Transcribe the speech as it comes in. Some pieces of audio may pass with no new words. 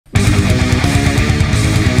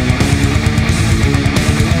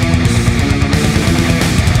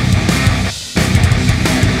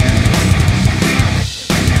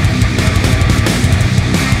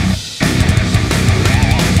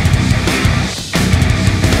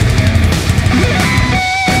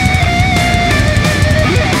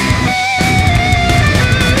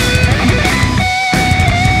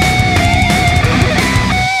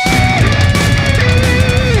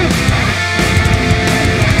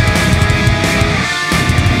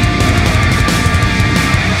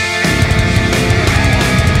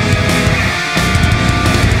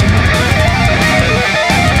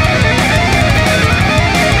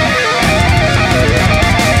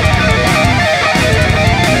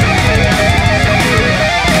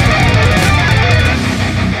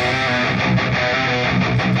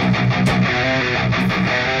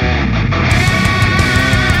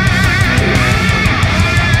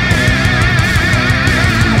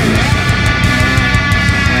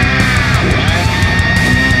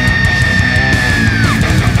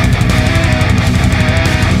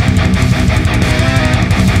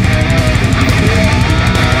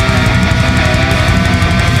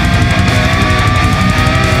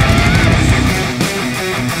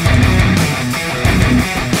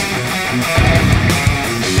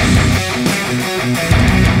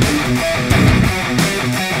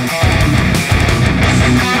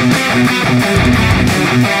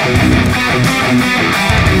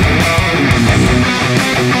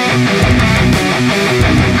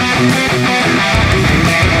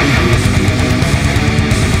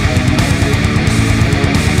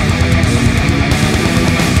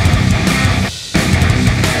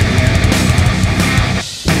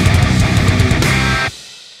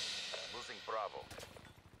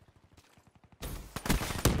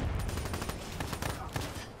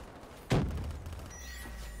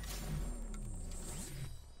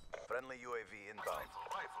Friendly UAV inbound.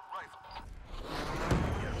 Rifle.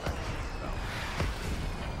 Care package inbound.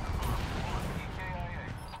 EKIA.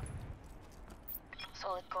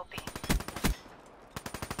 Solid copy.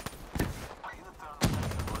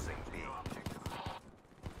 Losing B.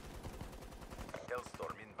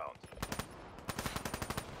 Hellstorm inbound.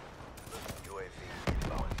 UAV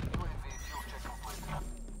inbound. UAV fuel check complete.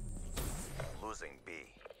 Losing B.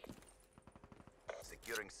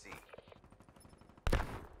 Securing C.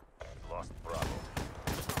 Lost Bravo.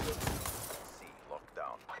 C locked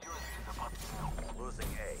down. UAV in the bottom now.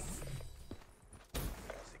 Losing A.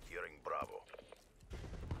 Securing Bravo.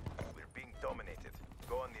 We're being dominated.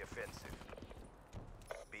 Go on the offensive.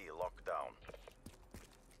 B locked down.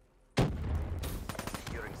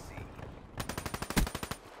 Securing C.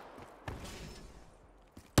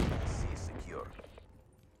 C secure.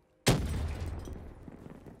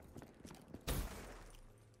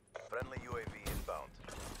 Friendly UAV inbound.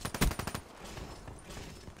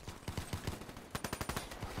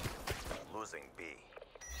 Losing B.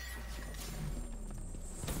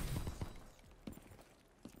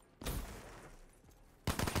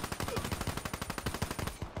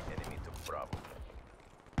 Enemy took Bravo.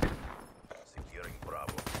 Securing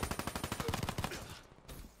Bravo.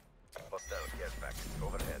 Hostile care package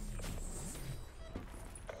overhead.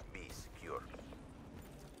 B secure.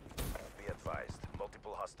 Be advised,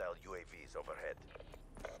 multiple hostile UAVs overhead.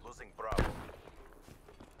 Losing Bravo.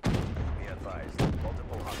 Be advised,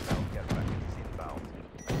 multiple hostile care packages inbound.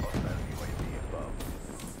 Hostile UAV above.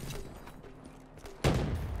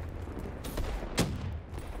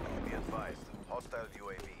 Be advised, hostile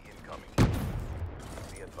UAV incoming.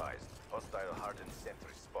 Be advised, hostile hardened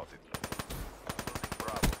sentry spotted. Losing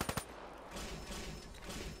Bravo.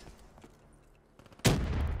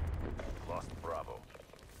 Lost Bravo.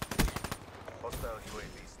 Hostile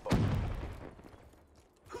UAV spotted.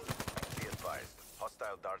 Be advised,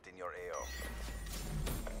 hostile dart in your AO.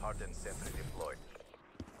 Hardened sentry deployed.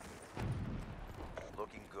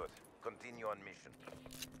 Looking good. Continue on mission.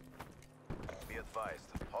 Be advised,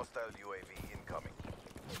 hostile UAV incoming.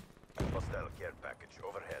 Hostile care package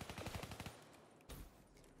overhead.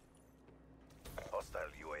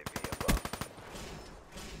 Hostile UAV